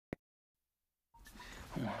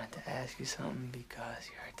ask you something because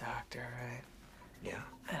you're a doctor, right? Yeah.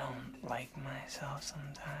 I don't like myself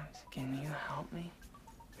sometimes. Can you help me?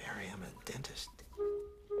 Barry, I'm a dentist.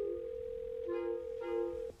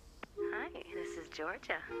 Hi, this is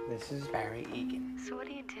Georgia. This is Barry Egan. So what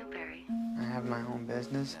do you do, Barry? I have my own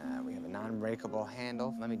business. We have a non-breakable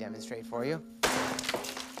handle. Let me demonstrate for you.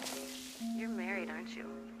 You're married, aren't you?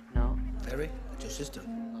 No. Barry, it's your sister.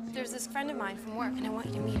 There's this friend of mine from work, and I want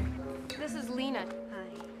you to meet her. This is Lena. Hi.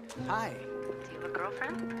 Hi. Do you have a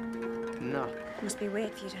girlfriend? No. It must be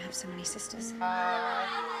weird for you to have so many sisters.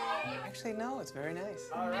 Actually, no. It's very nice.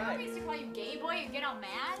 All Remember right. we used to call you gay boy and get all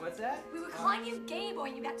mad? What's that? We were calling you gay boy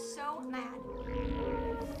and you got so mad.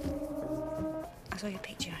 I saw your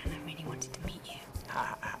picture, and I really wanted to meet you.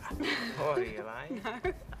 What are you lying?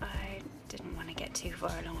 No. I didn't want to get too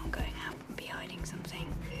far along on going out and be hiding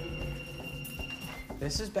something.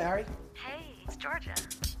 This is Barry. Hey, it's Georgia.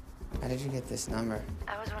 How did you get this number?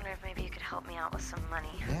 I was wondering if maybe you could help me out with some money.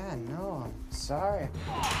 Yeah, no. I'm sorry.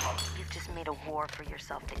 You've just made a war for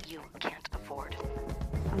yourself that you can't afford.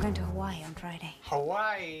 I'm going to Hawaii on Friday.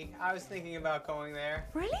 Hawaii? I was thinking about going there.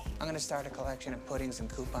 Really? I'm gonna start a collection of puddings and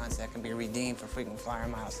coupons that can be redeemed for frequent flyer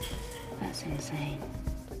miles. That's insane.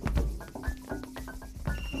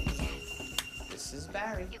 This is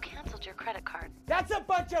Barry. You canceled your credit card. That's a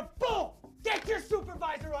bunch of bull! Get your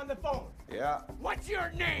supervisor on the phone! Yeah. What's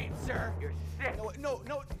your name, sir? You're sick. No.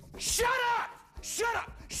 Shut up! Shut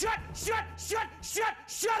up!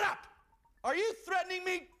 Shut up! Are you threatening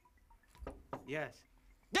me? Yes.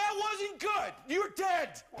 That wasn't good! You're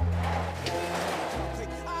dead!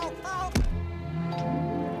 Ow!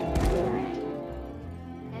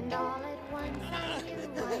 And all at once I knew it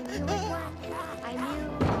was. I knew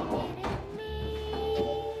it didn't mean.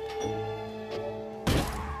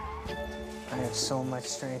 I have so much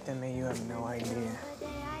strength in me, you have no idea. The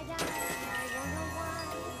day I died, I don't know why.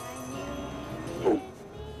 I knew it didn't mean.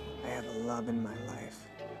 I have a love in my life.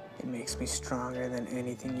 It makes me stronger than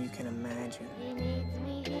anything you can imagine. He needs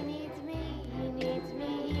me, he needs